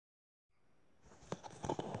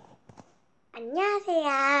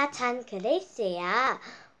안녕하세요. 전 그레이스예요.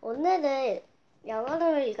 오늘은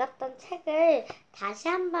영어로 읽었던 책을 다시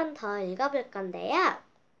한 번 더 읽어볼 건데요.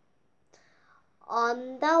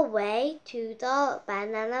 On the way to the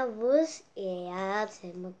banana woods이에요.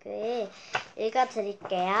 제목을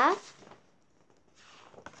읽어드릴게요.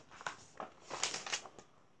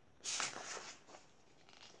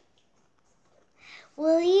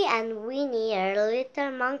 Willie and Winnie are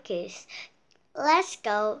little monkeys. Let's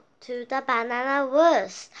go to the banana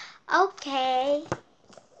woods. Okay.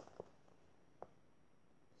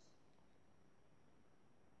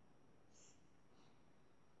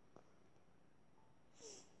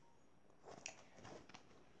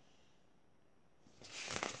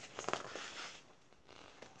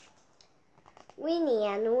 Winnie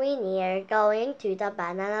and Winnie are going to the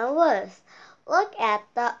banana woods. Look at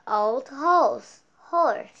the old horse.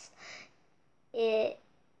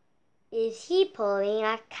 Is he pulling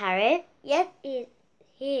a carrot? Yes, he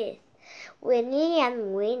is. Winnie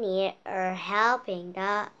and Winnie are helping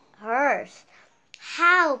the horse.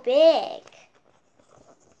 How big?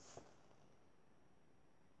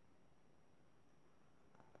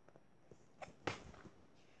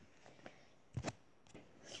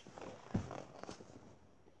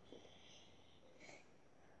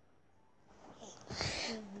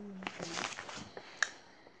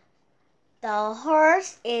 The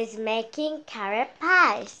horse is making carrot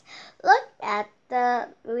pies. Look at the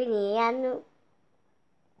Winnie and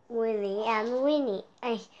Winnie.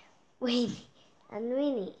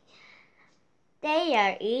 They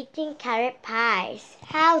are eating carrot pies.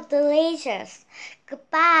 How delicious.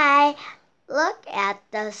 Goodbye. Look at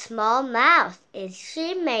the small mouse. Is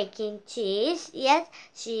she making cheese? Yes,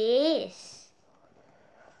 she is.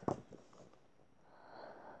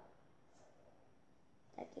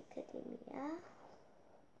 여기 그림이야.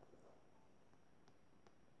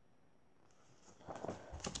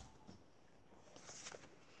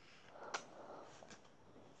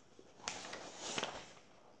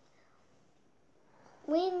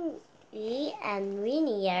 Winnie and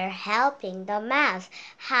Winnie are helping the mouse.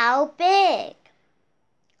 How big?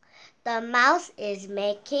 The mouse is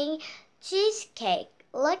making cheesecake.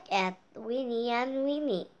 Look at Winnie and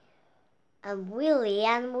Winnie. And Willie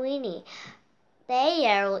and Winnie. They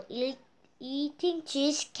are eating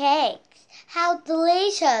cheesecakes. How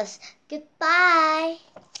delicious. Goodbye.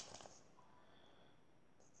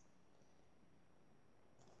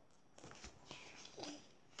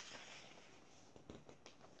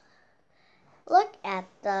 Look at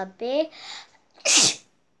the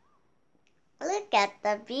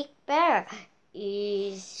big bear.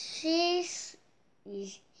 Is he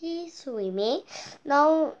swimming?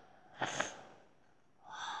 No,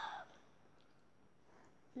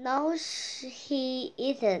 he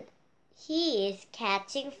isn't. He is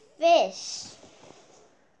catching fish.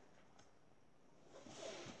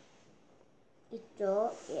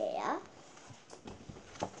 이쪽이에요.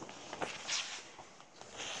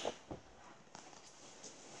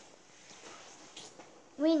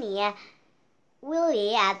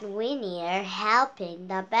 Willie and Winnie are helping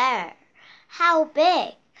the bear. How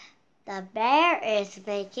big? The bear is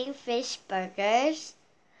making fish burgers.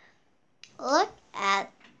 Look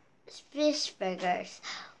at fish burgers.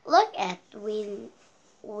 Look at Willie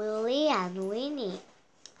and Winnie.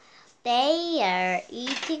 They are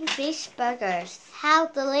eating fish burgers. How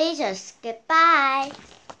delicious. Goodbye.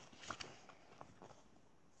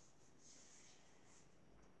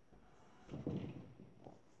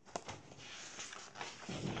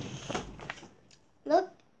 Look,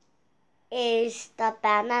 is the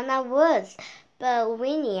banana woods, but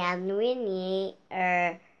Winnie and Winnie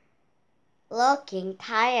are looking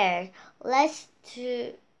tired. It's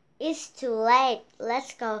too late.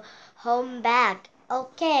 Let's go home back.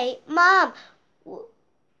 Okay, Mom,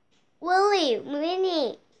 Willie,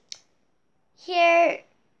 Winnie, here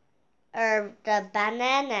are the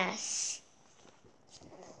bananas.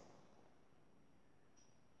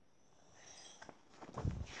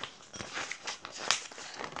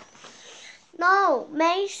 No,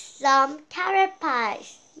 make some carrot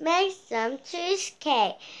pies. Make some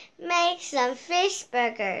cheesecake. Make some fish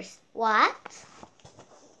burgers. What?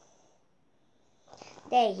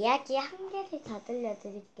 네, 이야기 한 개를 더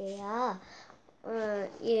들려드릴게요.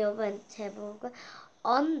 이번 제목은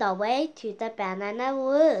On the way to the banana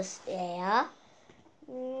woods예요.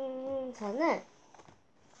 저는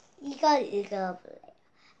이걸 읽어볼래요.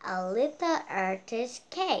 A little artist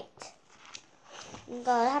cake.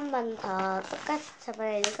 이걸 한 번 더 똑같이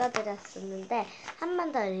저번에 읽어드렸었는데 한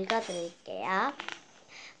번 더 읽어드릴게요.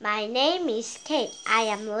 My name is Kate. I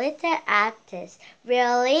am little artist.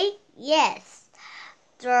 Really? Yes.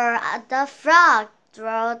 Draw the frog,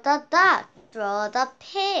 draw the duck, draw the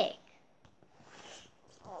pig.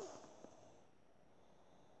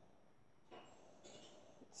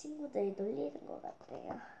 친구들이 놀리는 것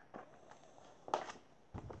같아요.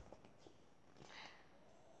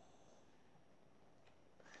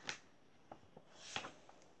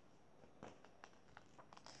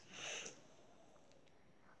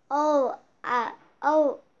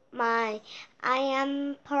 Oh my, I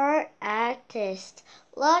am poor artist.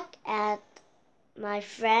 Look at my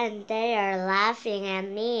friend, they are laughing at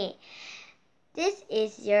me. This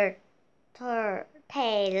is your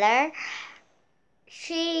Taylor.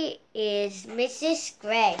 She is Mrs.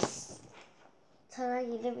 Grace.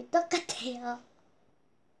 저랑 이름이 똑같아요.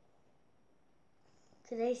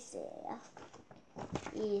 그레이스예요.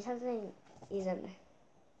 이 선생님 이름은.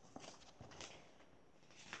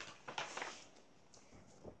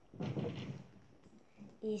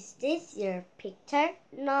 Is this your picture?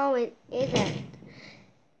 No, it isn't.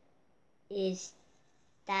 Is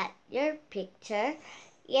that your picture?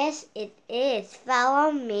 Yes, it is.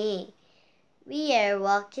 Follow me. We are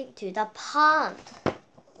walking to the pond.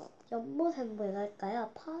 연못은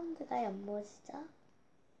뭐랄까요? 펀드가 연못이죠.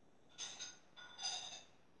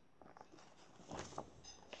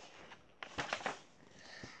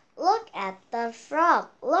 Look at the frog.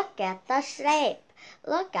 Look at the shape.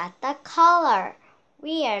 Look at the color.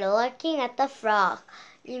 We are looking at the frog.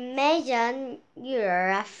 Imagine you're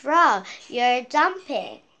a frog. You're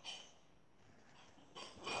jumping.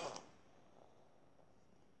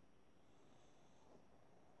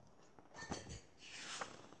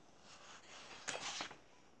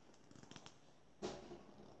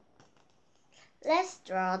 Let's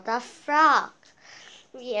draw the frog.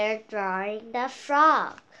 We are drawing the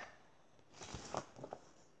frog.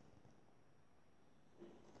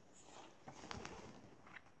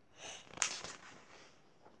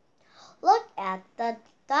 Look at the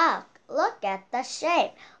duck. Look at the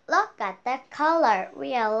shape. Look at the color.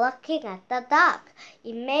 We are looking at the duck.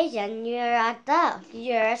 Imagine you're a duck.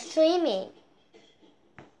 You're swimming.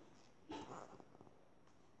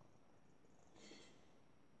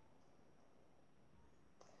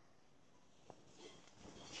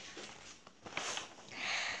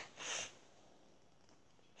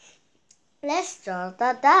 Let's draw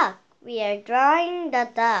the duck. We are drawing the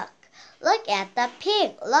duck. Look at the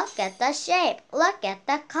pig. Look at the shape. Look at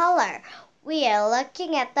the color. We are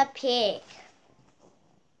looking at the pig.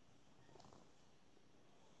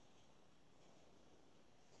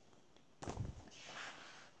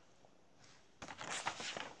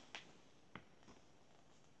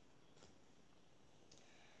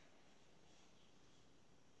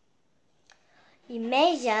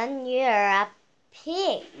 Imagine you're a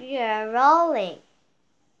pig. You're rolling.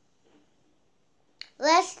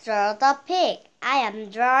 Let's draw the pig. I am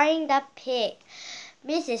drawing the pig.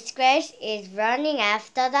 Mrs. Grace is running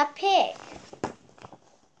after the pig.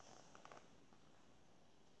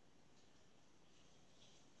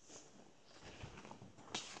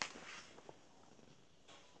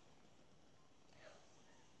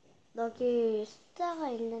 여기 숫자가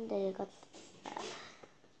있는데 이거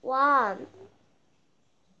원.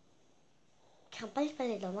 그냥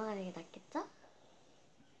빨리빨리 넘어가는 게 낫겠죠?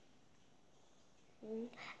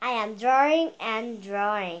 I am drawing and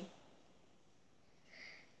drawing.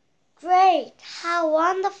 Great! How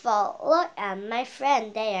wonderful! Look at my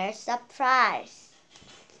friend, they are surprised.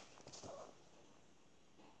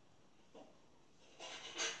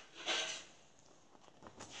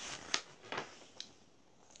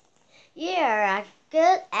 You're a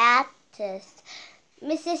good artist.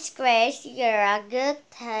 Mrs. Grace, you're a good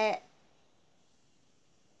tutor.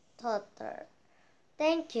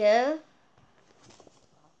 Thank you.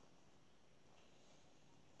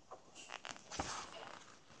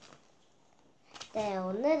 네,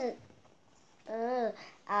 오늘은 A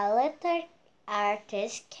Little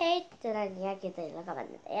Artist Kate라는 이야기를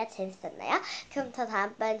읽어봤는데요. 재밌었나요? 그럼 저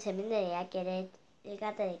다음번 재밌는 이야기를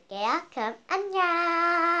읽어드릴게요. 그럼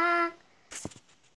안녕!